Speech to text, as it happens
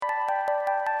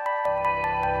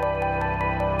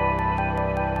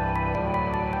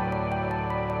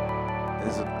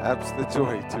Absolute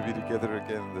joy to be together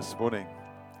again this morning.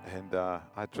 And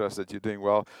I trust that you're doing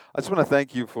well. I just want to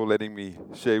thank you for letting me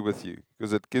share with you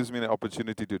because it gives me an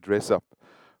opportunity to dress up.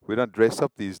 We don't dress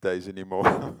up these days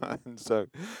anymore. And so,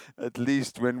 at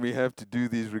least when we have to do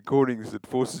these recordings, it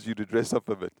forces you to dress up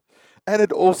a bit. And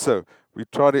it also, we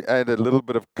try to add a little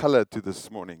bit of color to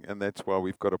this morning. And that's why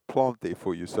we've got a plant there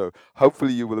for you. So,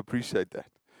 hopefully, you will appreciate that.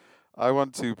 I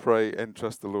want to pray and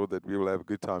trust the Lord that we will have a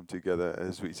good time together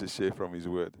as we just share from His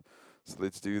Word. So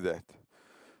let's do that.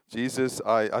 Jesus,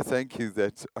 I thank you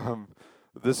that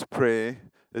this prayer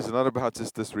is not about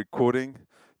just this recording.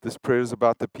 This prayer is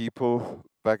about the people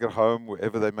back at home,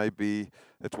 wherever they may be,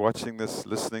 at watching this,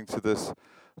 listening to this.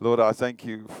 Lord, I thank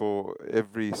you for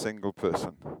every single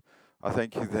person. I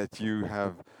thank you that you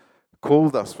have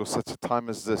called us for such a time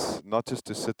as this, not just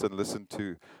to sit and listen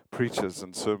to preachers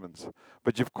and sermons,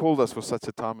 but you've called us for such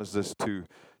a time as this to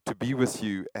be with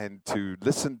you and to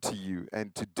listen to you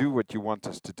and to do what you want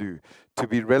us to do, to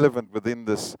be relevant within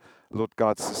this, Lord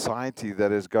God, society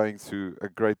that is going through a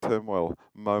great turmoil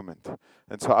moment.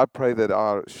 And so I pray that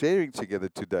our sharing together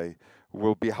today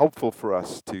will be helpful for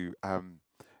us to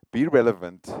be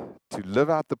relevant, to live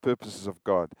out the purposes of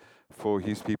God for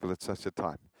His people at such a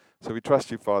time. So we trust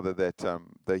you, Father, that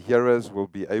the hearers will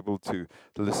be able to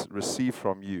receive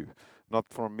from you, not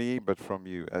from me, but from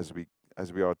you as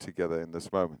we are together in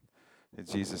this moment. In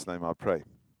Jesus' name I pray.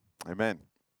 Amen.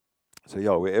 So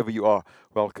yeah, wherever you are,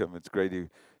 welcome. It's great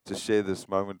to share this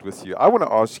moment with you. I want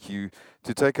to ask you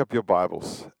to take up your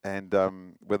Bibles, and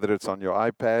whether it's on your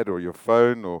iPad or your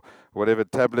phone or whatever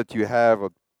tablet you have,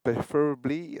 or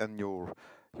preferably in your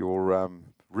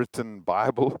written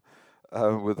Bible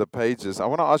with the pages. I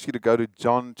want to ask you to go to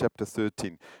John chapter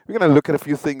 13. We're going to look at a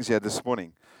few things here this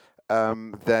morning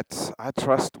that I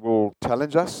trust will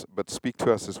challenge us, but speak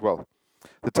to us as well.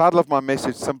 The title of my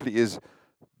message simply is,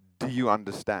 Do you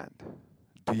understand?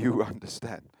 Do you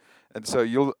understand? And so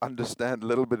you'll understand a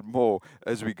little bit more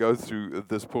as we go through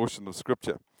this portion of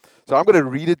Scripture. So I'm going to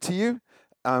read it to you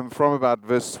from about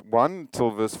verse 1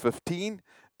 till verse 15,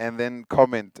 and then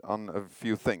comment on a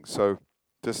few things. So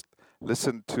just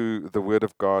listen to the Word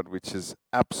of God, which is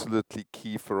absolutely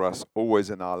key for us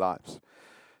always in our lives.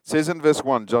 It says in verse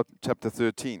 1, John chapter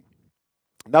 13,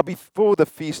 Now before the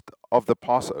feast of the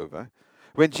Passover,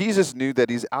 when Jesus knew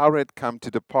that his hour had come to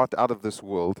depart out of this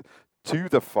world to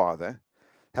the Father,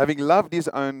 having loved his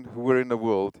own who were in the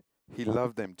world, he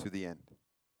loved them to the end.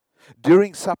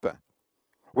 During supper,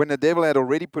 when the devil had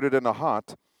already put it in the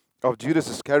heart of Judas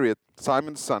Iscariot,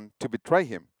 Simon's son, to betray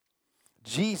him,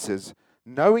 Jesus,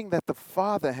 knowing that the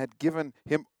Father had given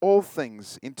him all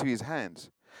things into his hands,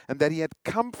 and that he had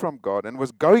come from God and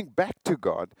was going back to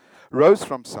God, rose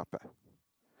from supper.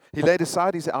 He laid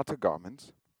aside his outer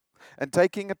garments, and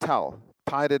taking a towel,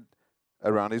 tied it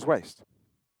around his waist.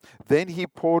 Then he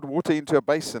poured water into a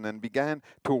basin and began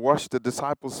to wash the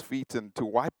disciples' feet and to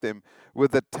wipe them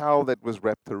with the towel that was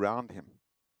wrapped around him.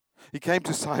 He came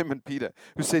to Simon Peter,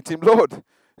 who said to him, Lord,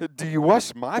 do you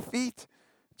wash my feet?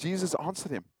 Jesus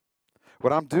answered him,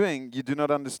 What I'm doing you do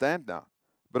not understand now,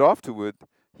 but afterward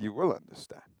you will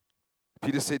understand.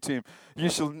 Peter said to him, You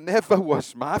shall never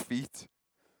wash my feet.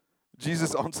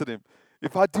 Jesus answered him,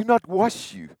 If I do not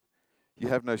wash you, you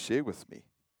have no share with me.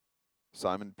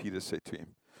 Simon Peter said to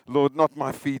him, Lord, not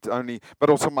my feet only, but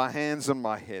also my hands and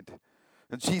my head.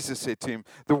 And Jesus said to him,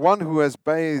 The one who has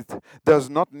bathed does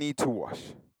not need to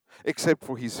wash, except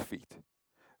for his feet,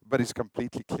 but is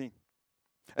completely clean.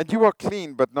 And you are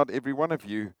clean, but not every one of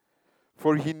you.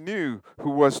 For he knew who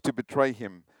was to betray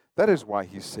him. That is why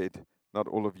he said, Not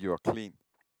all of you are clean.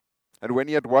 And when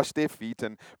he had washed their feet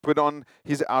and put on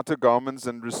his outer garments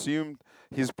and resumed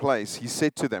his place, he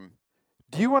said to them,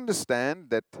 Do you understand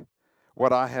that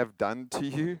what I have done to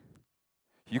you?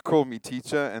 You call me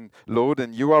teacher and Lord,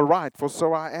 and you are right, for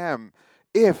so I am.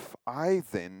 If I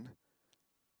then,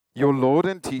 your Lord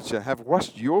and teacher, have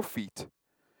washed your feet,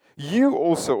 you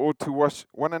also ought to wash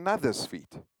one another's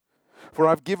feet. For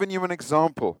I've given you an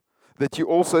example that you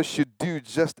also should do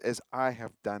just as I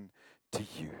have done to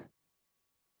you.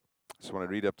 Just want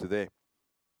to read up to there.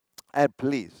 And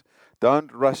please,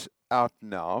 don't rush out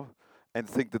now and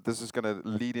think that this is going to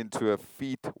lead into a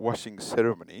feet washing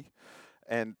ceremony.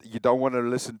 And you don't want to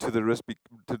listen to the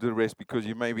rest because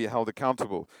you may be held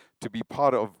accountable to be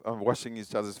part of washing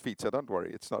each other's feet. So don't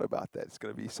worry, it's not about that. It's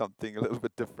going to be something a little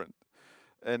bit different.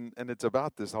 And it's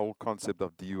about this whole concept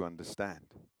of, do you understand?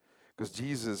 Because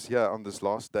Jesus here on this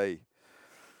last day,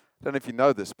 I don't know if you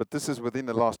know this, but this is within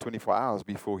the last 24 hours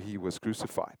before he was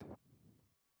crucified.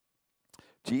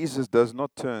 Jesus does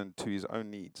not turn to his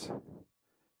own needs.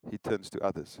 He turns to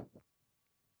others.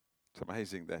 It's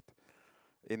amazing that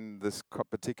in this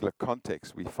particular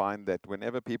context, we find that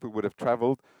whenever people would have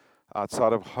traveled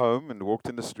outside of home and walked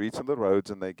in the streets and the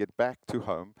roads and they get back to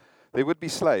home, there would be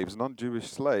slaves, non-Jewish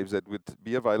slaves, that would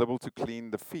be available to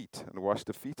clean the feet and wash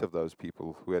the feet of those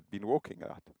people who had been walking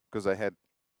out, because they had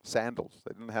sandals.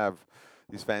 They didn't have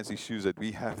these fancy shoes that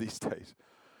we have these days.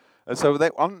 And so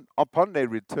upon their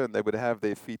return, they would have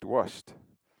their feet washed.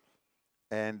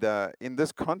 And in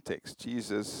this context,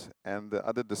 Jesus and the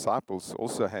other disciples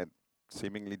also had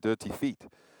seemingly dirty feet.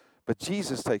 But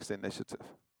Jesus takes the initiative.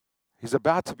 He's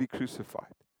about to be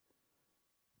crucified.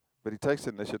 But he takes the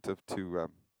initiative to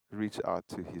reach out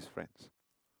to his friends.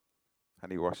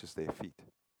 And he washes their feet.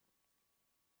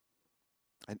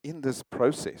 And in this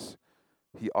process,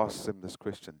 he asks them this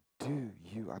question: do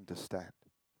you understand?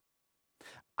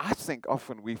 I think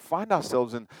often we find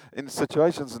ourselves in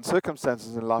situations and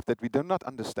circumstances in life that we do not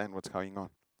understand what's going on.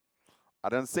 I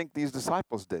don't think these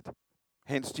disciples did.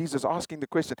 Hence, Jesus asking the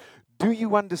question, do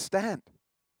you understand?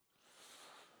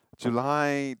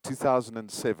 July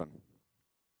 2007.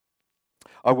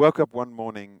 I woke up one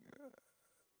morning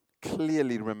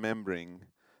clearly remembering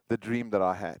the dream that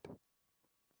I had.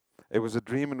 It was a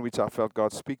dream in which I felt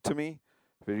God speak to me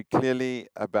very clearly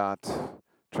about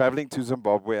traveling to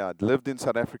Zimbabwe. I'd lived in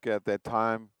South Africa at that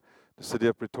time, the city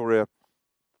of Pretoria,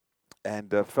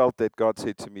 and felt that God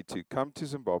said to me to come to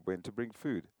Zimbabwe and to bring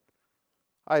food.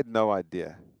 I had no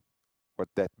idea what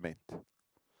that meant.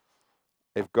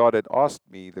 If God had asked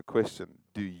me the question,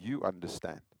 do you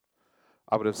understand?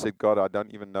 I would have said, God, I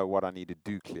don't even know what I need to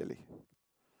do clearly.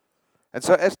 And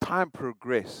so as time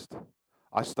progressed,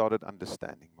 I started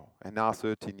understanding more. And now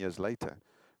 13 years later,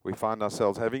 we find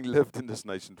ourselves having lived in this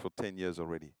nation for 10 years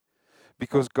already.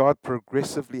 Because God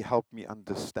progressively helped me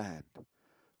understand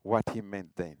what He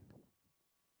meant then.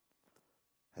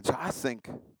 And so I think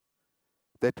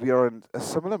that we are in a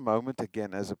similar moment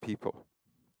again as a people.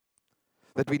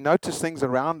 That we notice things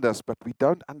around us, but we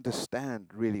don't understand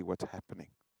really what's happening.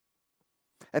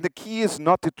 And the key is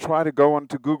not to try to go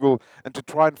onto Google and to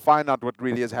try and find out what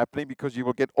really is happening, because you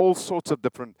will get all sorts of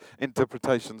different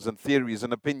interpretations and theories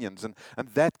and opinions, and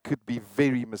that could be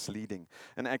very misleading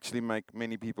and actually make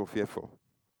many people fearful.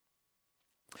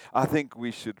 I think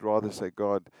we should rather say,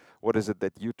 God, what is it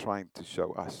that you're trying to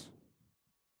show us?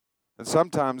 And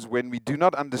sometimes when we do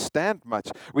not understand much,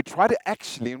 we try to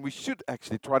actually, and we should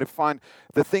actually try to find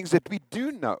the things that we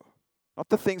do know, not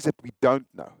the things that we don't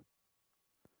know.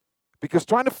 Because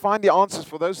trying to find the answers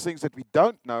for those things that we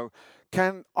don't know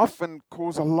can often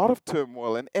cause a lot of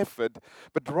turmoil and effort,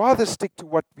 but rather stick to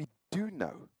what we do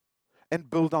know and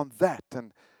build on that.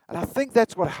 And I think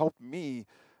that's what helped me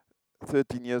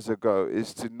 13 years ago,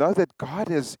 is to know that God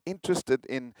is interested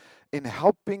in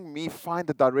helping me find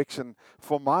a direction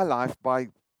for my life by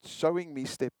showing me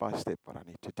step by step what I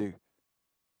need to do.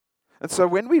 And so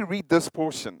when we read this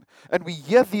portion and we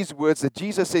hear these words that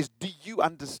Jesus says, do you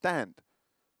understand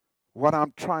what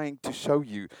I'm trying to show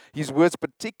you? His words,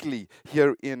 particularly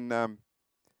here in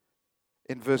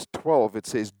verse 12, it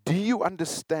says, do you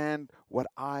understand what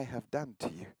I have done to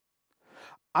you?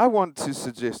 I want to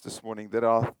suggest this morning that there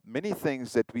are many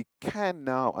things that we can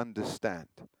now understand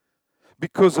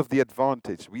because of the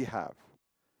advantage we have.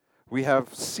 We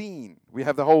have seen, we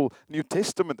have the whole New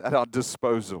Testament at our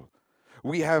disposal.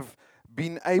 We have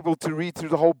been able to read through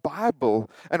the whole Bible,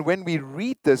 and when we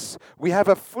read this, we have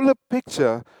a fuller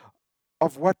picture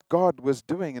of what God was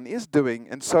doing and is doing,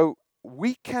 and so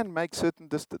we can make certain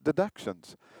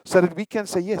deductions so that we can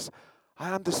say, yes,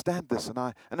 I understand this and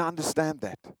I understand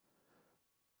that.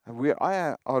 And we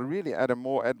are really at a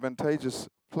more advantageous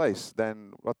place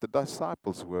than what the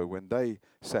disciples were when they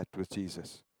sat with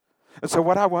Jesus. And so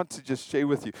what I want to just share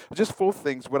with you, just 4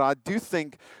 things, what I do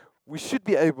think we should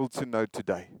be able to know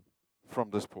today from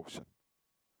this portion.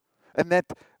 And that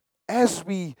as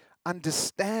we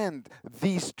understand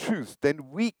these truths, then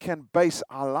we can base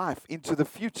our life into the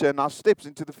future and our steps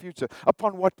into the future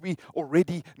upon what we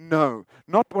already know.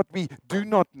 Not what we do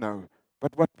not know,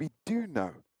 but what we do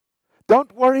know.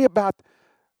 Don't worry about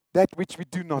that which we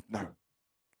do not know.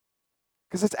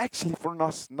 Because it's actually for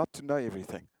us not to know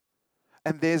everything.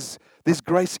 And there's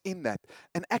grace in that.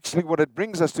 And actually what it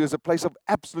brings us to is a place of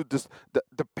absolute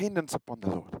dependence upon the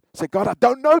Lord. Say, God, I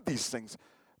don't know these things,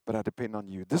 but I depend on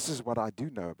you. This is what I do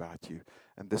know about you,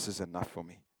 and this is enough for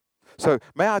me. So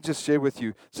may I just share with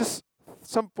you just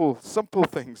simple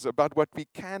things about what we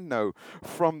can know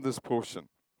from this portion.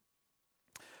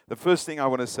 The first thing I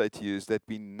want to say to you is that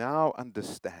we now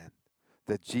understand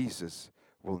that Jesus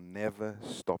will never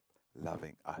stop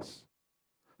loving us.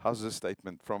 How's this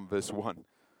statement from verse 1?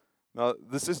 Now,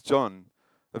 this is John,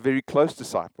 a very close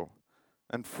disciple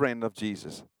and friend of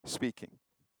Jesus, speaking.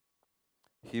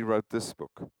 he wrote this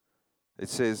book. It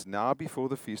says, now before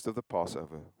the feast of the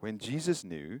Passover, when Jesus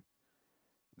knew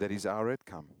that his hour had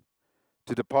come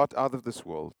to depart out of this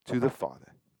world to the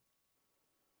Father,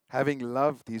 having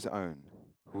loved his own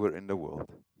who were in the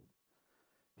world,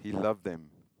 he loved them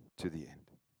to the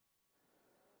end.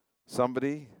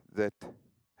 Somebody that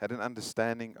had an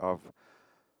understanding of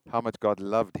how much God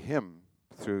loved him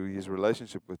through his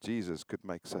relationship with Jesus could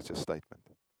make such a statement.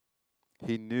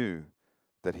 He knew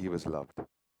that he was loved.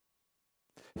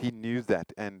 He knew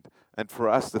that. And for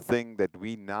us, the thing that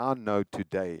we now know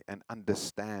today and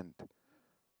understand,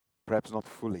 perhaps not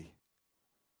fully,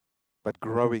 but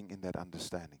growing in that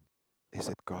understanding, is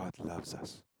that God loves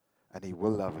us and he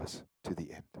will love us to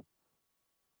the end.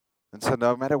 And so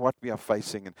no matter what we are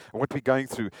facing and what we're going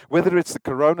through, whether it's the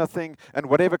corona thing and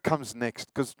whatever comes next,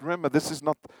 because remember, this is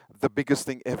not the biggest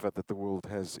thing ever that the world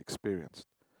has experienced.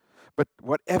 But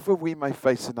whatever we may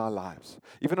face in our lives,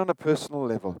 even on a personal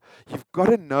level, you've got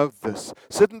to know this.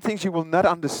 Certain things you will not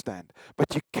understand,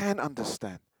 but you can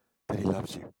understand that he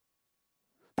loves you.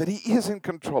 That he is in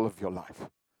control of your life.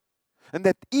 And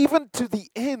that even to the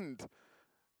end,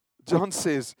 John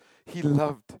says, he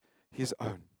loved his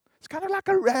own. It's kind of like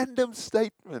a random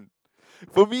statement.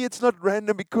 For me, it's not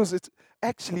random because it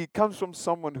comes from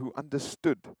someone who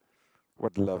understood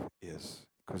what love is.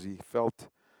 Because he felt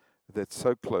that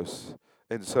so close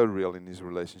and so real in his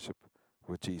relationship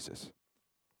with Jesus.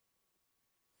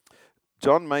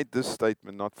 John made this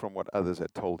statement not from what others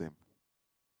had told him.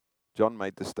 John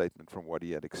made this statement from what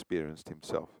he had experienced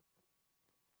himself.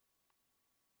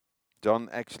 John,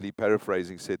 actually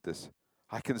paraphrasing, said this: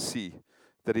 I can see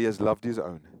that he has loved his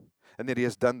own and that he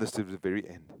has done this to the very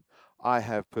end. I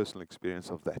have personal experience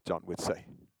of that, John would say.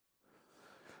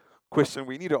 Question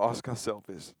we need to ask ourselves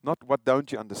is not what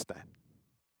don't you understand,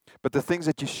 but the things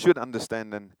that you should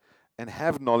understand and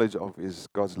have knowledge of is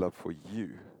God's love for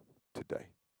you today.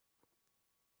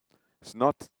 It's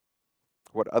not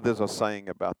what others are saying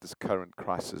about this current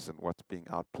crisis and what's being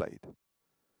outplayed.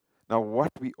 Now,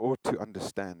 what we ought to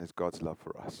understand is God's love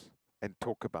for us and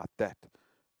talk about that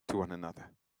to one another.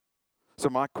 So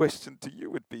my question to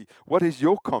you would be, what is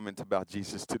your comment about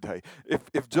Jesus today?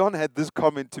 If John had this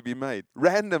comment to be made,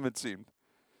 random it seemed,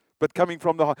 but coming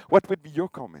from the heart, what would be your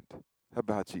comment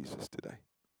about Jesus today?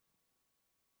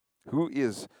 Who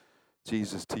is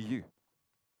Jesus to you?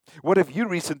 What have you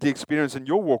recently experienced in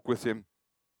your walk with him?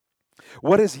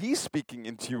 What is he speaking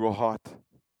into your heart?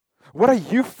 What are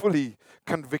you fully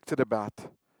convicted about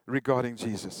regarding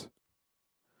Jesus?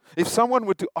 If someone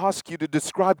were to ask you to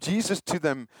describe Jesus to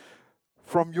them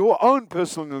from your own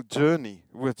personal journey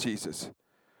with Jesus,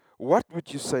 what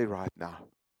would you say right now?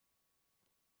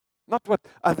 Not what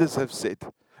others have said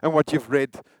and what you've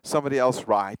read somebody else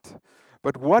write,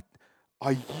 but what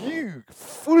are you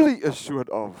fully assured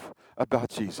of about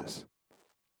Jesus?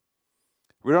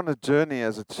 We're on a journey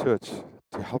as a church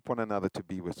to help one another to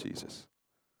be with Jesus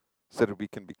so that we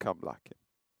can become like him.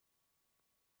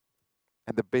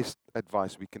 And the best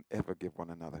advice we can ever give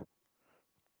one another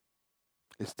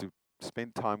is to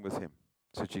spend time with him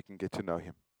so that you can get to know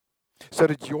him. So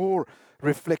that your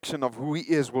reflection of who he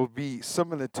is will be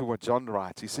similar to what John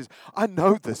writes. He says, I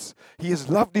know this. He has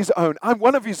loved his own. I'm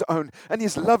one of his own. And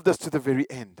he's loved us to the very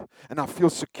end. And I feel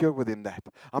secure within that.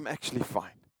 I'm actually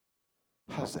fine.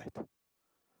 How's that?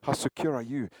 How secure are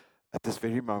you at this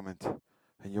very moment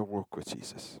in your walk with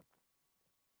Jesus?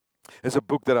 There's a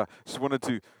book that I just wanted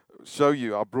to show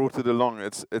you. I brought it along.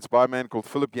 It's by a man called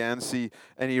Philip Yancey.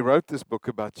 And he wrote this book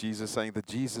about Jesus, saying the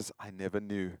Jesus I never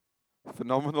knew.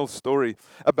 Phenomenal story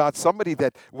about somebody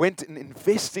that went and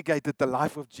investigated the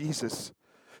life of Jesus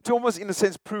to almost, in a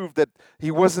sense, prove that he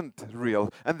wasn't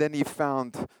real. And then he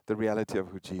found the reality of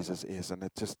who Jesus is, and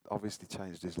it just obviously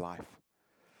changed his life.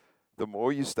 The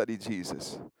more you study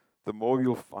Jesus, the more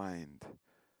you'll find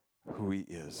who he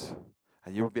is.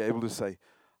 And you'll be able to say,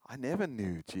 I never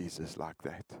knew Jesus like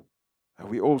that. And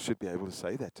we all should be able to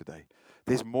say that today.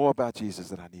 There's more about Jesus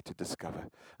that I need to discover.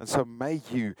 And so may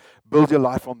you build your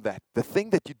life on that. The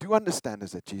thing that you do understand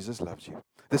is that Jesus loves you.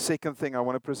 The second thing I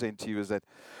want to present to you is that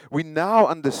we now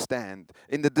understand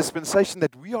in the dispensation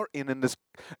that we are in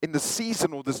the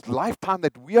season or this lifetime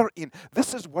that we are in,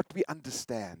 this is what we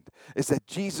understand, is that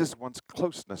Jesus wants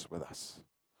closeness with us.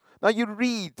 Now you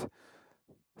read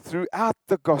throughout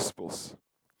the Gospels,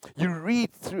 you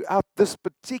read throughout this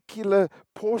particular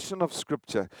portion of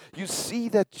Scripture, you see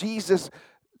that Jesus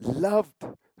loved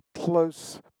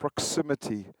close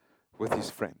proximity with his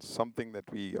friends, something that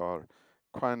we are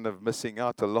kind of missing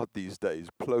out a lot these days,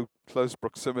 close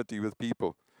proximity with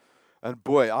people. And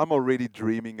boy, I'm already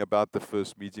dreaming about the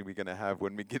first meeting we're going to have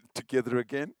when we get together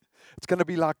again. It's going to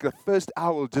be like the first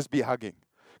hour will just be hugging.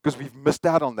 because we've missed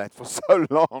out on that for so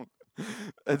long.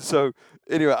 And so,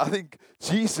 anyway, I think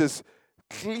Jesus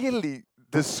clearly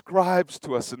describes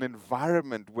to us an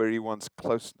environment where he wants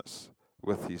closeness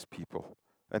with his people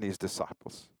and his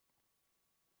disciples.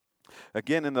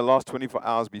 Again, in the last 24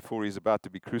 hours before he's about to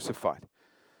be crucified,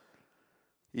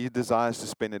 he desires to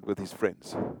spend it with his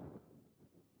friends.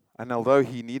 And although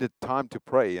he needed time to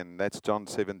pray, and that's John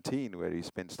 17, where he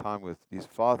spends time with his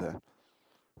Father,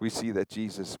 we see that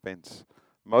Jesus spends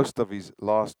most of his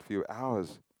last few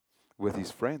hours with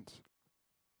his friends.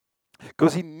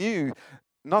 Because he knew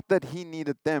not that he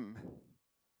needed them,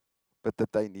 but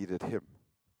that they needed him.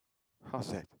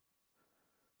 How's that?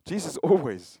 Jesus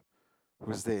always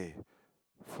was there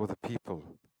for the people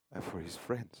and for his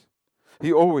friends.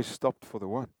 He always stopped for the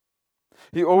one.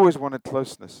 He always wanted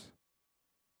closeness.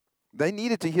 They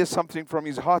needed to hear something from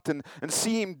his heart and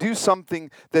see him do something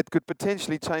that could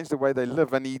potentially change the way they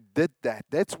live. And he did that.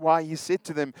 That's why he said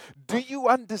to them, do you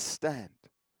understand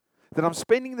that I'm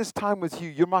spending this time with you?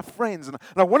 You're my friends, and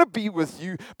I want to be with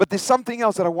you, but there's something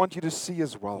else that I want you to see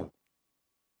as well.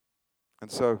 And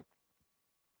so,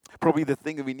 probably the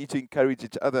thing that we need to encourage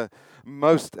each other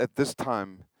most at this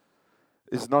time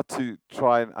is not to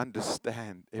try and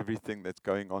understand everything that's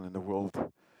going on in the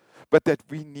world, but that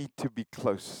we need to be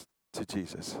close to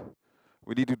Jesus.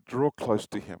 We need to draw close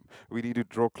to him. We need to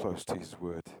draw close to his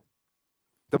word.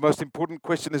 The most important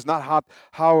question is not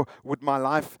how would my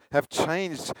life have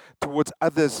changed towards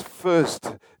others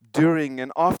first, during,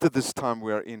 and after this time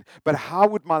we are in, but how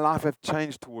would my life have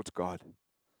changed towards God?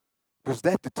 Because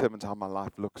that determines how my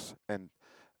life looks and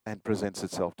presents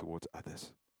itself towards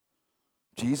others.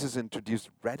 Jesus introduced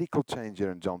radical change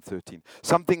here in John 13,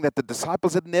 something that the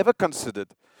disciples had never considered.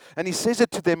 And he says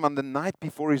it to them on the night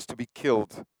before he's to be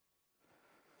killed.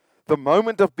 The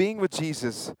moment of being with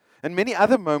Jesus and many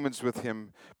other moments with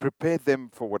him prepared them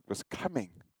for what was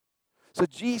coming. So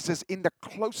Jesus, in the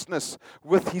closeness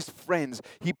with his friends,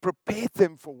 he prepared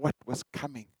them for what was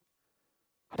coming.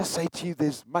 I want to say to you,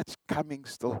 there's much coming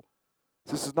still.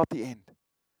 This is not the end.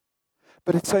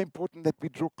 But it's so important that we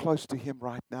draw close to him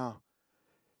right now,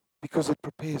 because it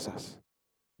prepares us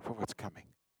for what's coming.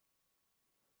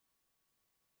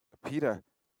 Peter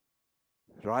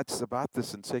writes about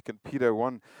this in 2 Peter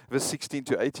 1, verse 16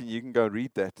 to 18. You can go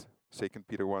read that. 2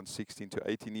 Peter 1, 16 to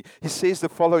 18. He says the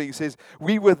following. He says,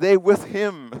 we were there with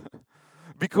him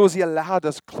because he allowed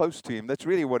us close to him. That's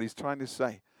really what he's trying to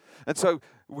say. And so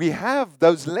we have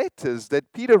those letters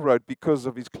that Peter wrote because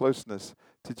of his closeness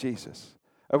to Jesus.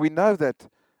 And we know that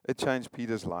it changed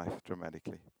Peter's life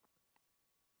dramatically.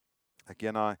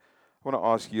 Again, I want to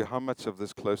ask you, how much of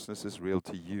this closeness is real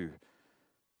to you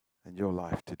and your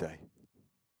life today?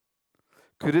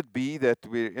 Could it be that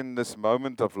we're in this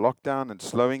moment of lockdown and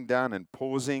slowing down and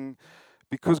pausing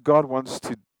because God wants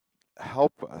to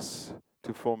help us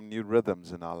to form new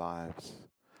rhythms in our lives?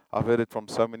 I've heard it from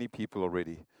so many people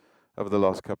already over the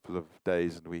last couple of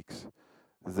days and weeks,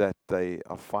 that they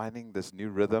are finding this new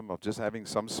rhythm of just having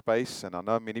some space. And I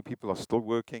know many people are still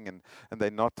working and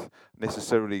they're not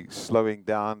necessarily slowing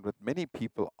down, but many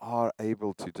people are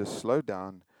able to just slow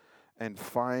down and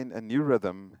find a new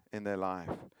rhythm in their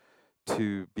life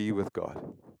to be with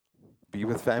God. Be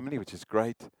with family, which is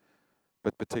great,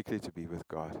 but particularly to be with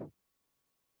God.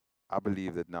 I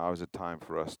believe that now is a time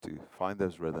for us to find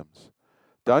those rhythms.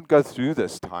 Don't go through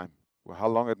this time. Well, how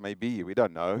long it may be, we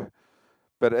don't know.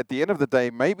 But at the end of the day,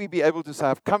 may we be able to say,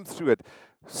 I've come through it,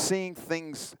 seeing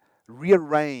things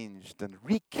rearranged and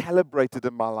recalibrated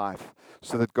in my life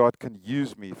so that God can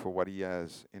use me for what he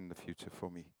has in the future for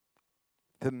me.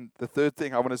 Then the third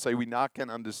thing I want to say we now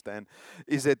can understand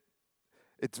is that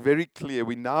it's very clear.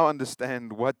 We now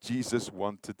understand what Jesus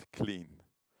wanted clean.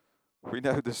 We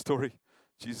know the story.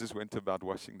 Jesus went about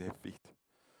washing their feet.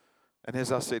 And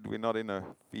as I said, we're not in a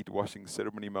feet washing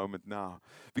ceremony moment now,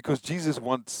 because Jesus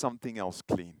wants something else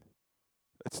clean.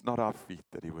 It's not our feet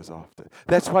that he was after.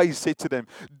 That's why he said to them,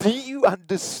 do you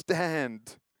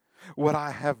understand what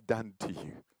I have done to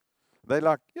you? They're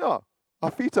like, yeah,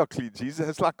 our feet are clean, Jesus.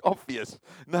 It's like obvious.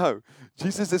 No,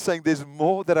 Jesus is saying there's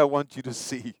more that I want you to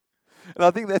see. And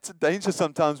I think that's a danger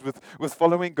sometimes with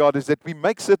following God, is that we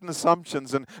make certain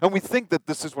assumptions and we think that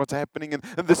this is what's happening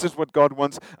and this is what God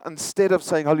wants, instead of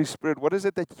saying, Holy Spirit, what is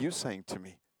it that you're saying to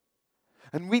me?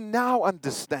 And we now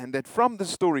understand that from the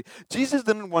story, Jesus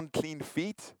didn't want clean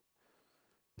feet.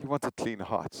 He wanted clean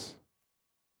hearts.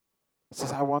 He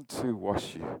says, I want to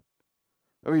wash you.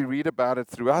 And we read about it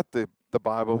throughout the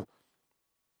Bible,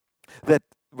 that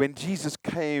when Jesus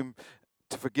came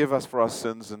to forgive us for our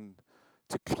sins and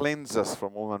to cleanse us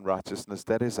from all unrighteousness,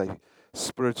 that is a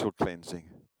spiritual cleansing.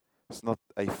 It's not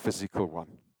a physical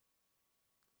one.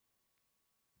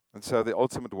 And so the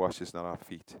ultimate wash is not our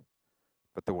feet,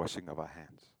 but the washing of our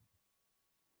hands.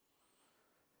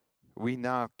 We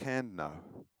now can know,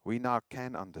 we now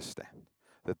can understand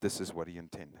that this is what he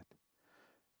intended.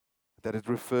 That it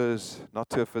refers not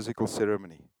to a physical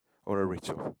ceremony or a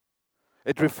ritual.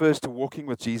 It refers to walking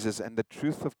with Jesus and the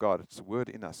truth of God's word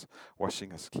in us,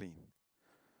 washing us clean.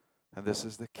 And this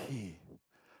is the key,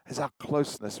 is our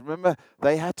closeness. Remember,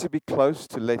 they had to be close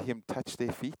to let him touch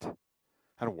their feet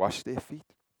and wash their feet.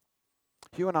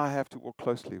 You and I have to walk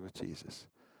closely with Jesus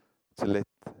to let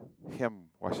him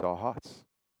wash our hearts.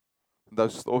 And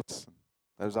those thoughts,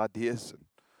 and those ideas, and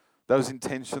those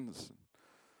intentions,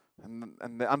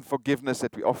 and the unforgiveness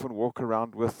that we often walk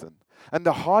around with, and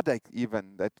the heartache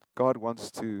even that God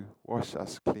wants to wash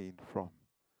us clean from.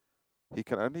 He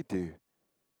can only do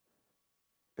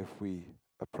if we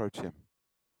approach him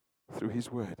through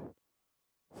his word,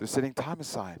 through setting time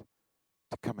aside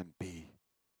to come and be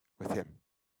with him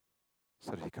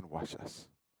so that he can wash us.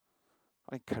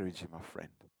 I encourage you, my friend.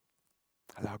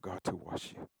 Allow God to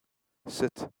wash you.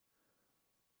 Sit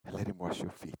and let him wash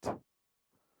your feet.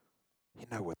 You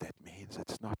know what that means.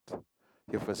 It's not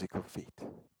your physical feet,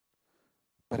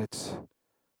 but it's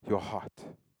your heart.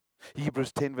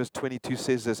 Hebrews 10 verse 22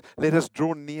 says this, let us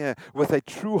draw near with a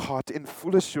true heart in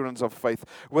full assurance of faith,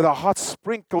 with our hearts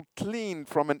sprinkled clean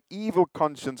from an evil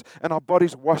conscience and our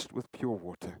bodies washed with pure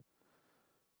water.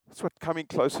 That's what coming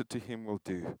closer to him will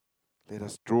do. Let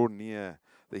us draw near,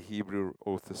 the Hebrew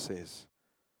author says.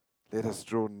 Let us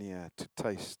draw near to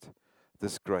taste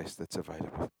this grace that's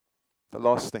available. The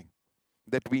last thing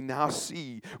that we now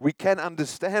see, we can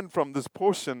understand from this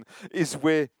portion, is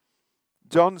where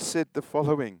John said the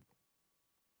following,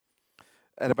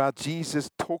 and about Jesus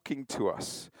talking to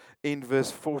us. In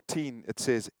verse 14, it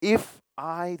says, if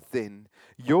I then,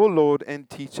 your Lord and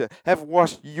teacher, have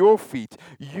washed your feet,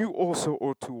 you also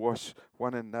ought to wash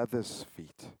one another's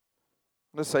feet.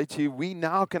 I'm going to say to you, we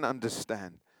now can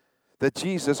understand that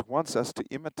Jesus wants us to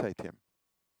imitate him.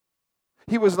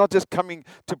 He was not just coming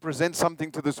to present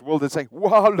something to this world and saying,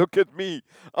 wow, look at me.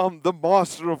 I'm the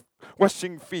master of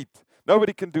washing feet.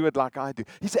 Nobody can do it like I do.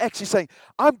 He's actually saying,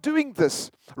 I'm doing this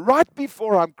right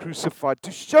before I'm crucified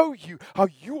to show you how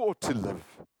you ought to live.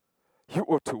 You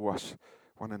ought to wash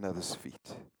one another's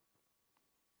feet.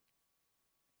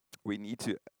 We need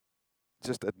to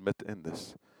just admit in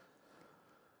this.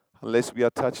 Unless we are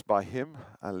touched by him,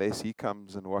 unless he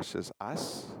comes and washes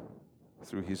us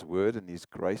through his word and his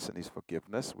grace and his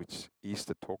forgiveness, which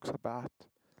Easter talks about,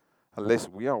 unless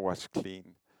we are washed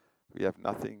clean, we have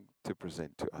nothing to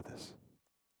present to others.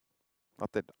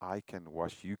 Not that I can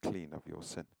wash you clean of your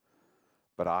sin,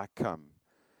 but I come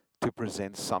to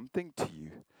present something to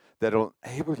you that will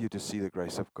enable you to see the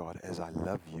grace of God as I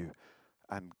love you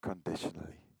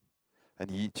unconditionally.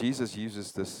 And Jesus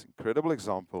uses this incredible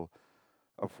example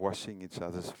of washing each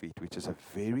other's feet, which is a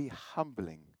very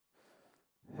humbling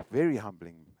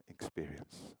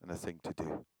experience and a thing to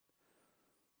do.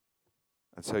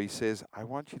 And so he says, I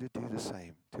want you to do the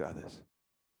same to others.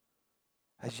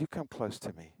 As you come close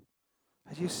to me,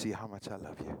 as you see how much I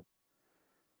love you,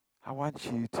 I want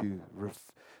you to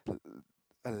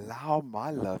allow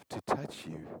my love to touch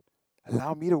you.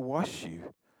 Allow me to wash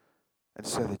you, and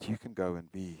so that you can go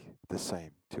and be the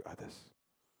same to others.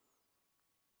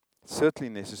 Certainly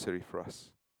necessary for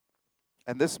us.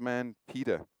 And this man,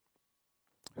 Peter,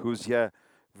 who's here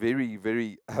very,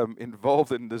 very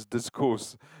involved in this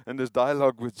discourse and this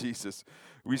dialogue with Jesus,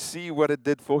 we see what it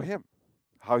did for him.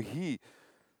 How he,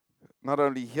 not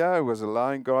only here, was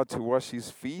allowing God to wash his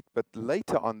feet, but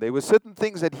later on, there were certain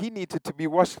things that he needed to be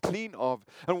washed clean of.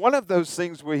 And one of those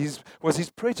things was his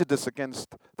prejudice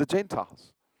against the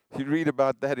Gentiles. You read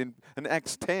about that in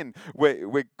Acts 10,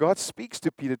 where God speaks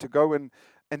to Peter to go and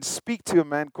speak to a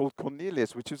man called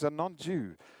Cornelius, which is a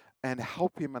non-Jew, and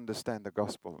help him understand the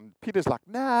gospel. And Peter's like,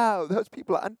 no, those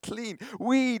people are unclean.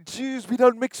 We Jews, we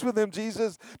don't mix with them,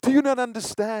 Jesus. Do you not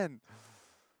understand?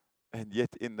 And yet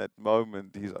in that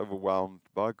moment, he's overwhelmed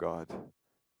by God.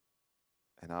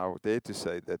 And I would dare to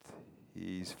say that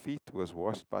his feet was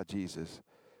washed by Jesus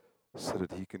so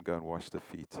that he can go and wash the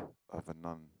feet of a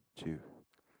non-Jew,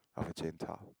 of a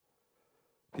Gentile,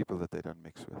 people that they don't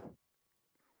mix with.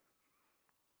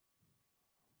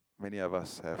 Many of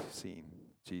us have seen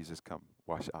Jesus come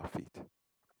wash our feet.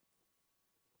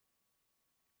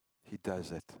 He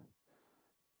does it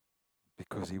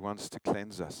because he wants to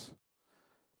cleanse us,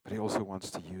 but he also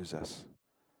wants to use us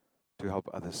to help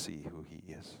others see who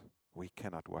he is. We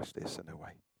cannot wash their sin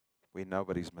away. We're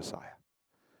nobody's Messiah.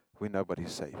 We're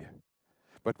nobody's Savior.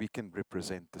 But we can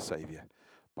represent the Savior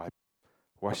by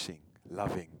washing,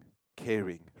 loving,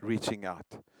 caring, reaching out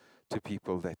to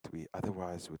people that we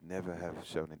otherwise would never have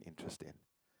shown an interest in.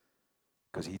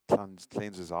 Because He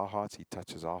cleanses our hearts, He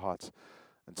touches our hearts,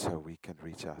 and so we can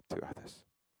reach out to others.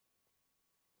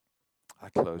 I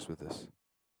close with this.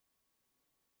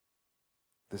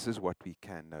 This is what we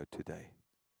can know today.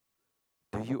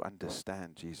 Do you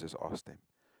understand? Jesus asked them.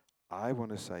 I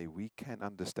want to say we can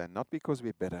understand, not because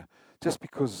we're better, just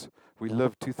because we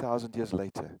live 2,000 years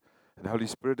later and the Holy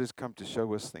Spirit has come to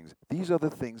show us things. These are the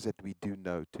things that we do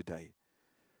know today,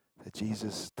 that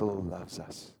Jesus still loves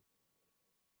us.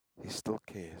 He still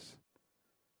cares.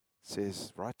 It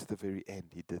says right to the very end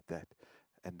He did that.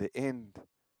 And the end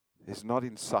is not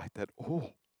in sight at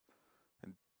all.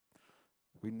 And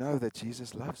we know that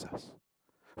Jesus loves us.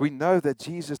 We know that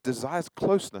Jesus desires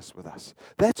closeness with us.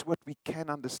 That's what we can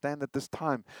understand at this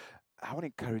time. I want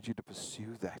to encourage you to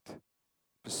pursue that.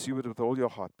 Pursue it with all your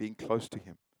heart, being close to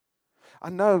Him. I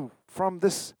know from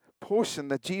this portion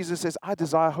that Jesus says, I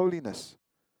desire holiness.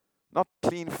 Not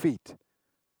clean feet,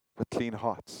 but clean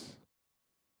hearts.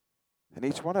 And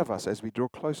each one of us, as we draw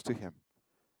close to Him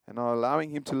and are allowing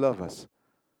Him to love us,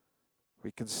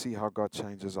 we can see how God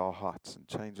changes our hearts and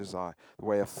changes our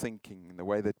way of thinking and the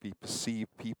way that we perceive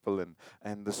people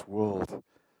and this world,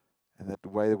 and that the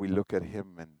way that we look at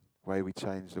Him and the way we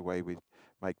change the way we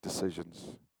make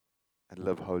decisions and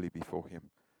live holy before Him.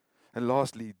 And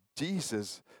lastly,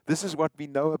 Jesus, this is what we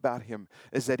know about Him,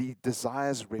 is that He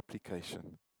desires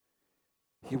replication.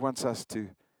 He wants us to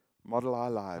model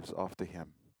our lives after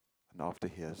Him and after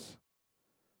His.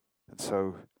 And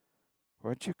so,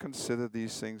 won't you consider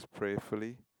these things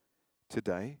prayerfully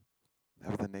today,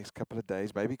 over the next couple of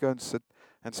days? Maybe go and sit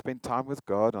and spend time with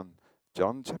God on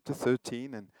John chapter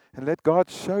 13 and let God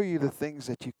show you the things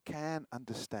that you can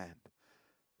understand.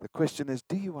 The question is,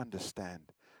 do you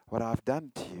understand what I've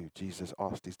done to you? Jesus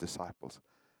asked His disciples.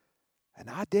 And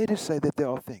I dare to say that there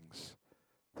are things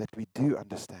that we do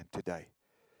understand today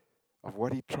of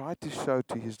what He tried to show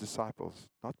to His disciples,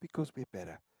 not because we're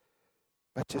better,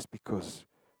 but just because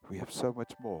we have so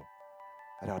much more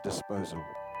at our disposal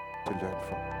to learn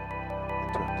from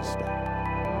and to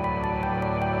understand.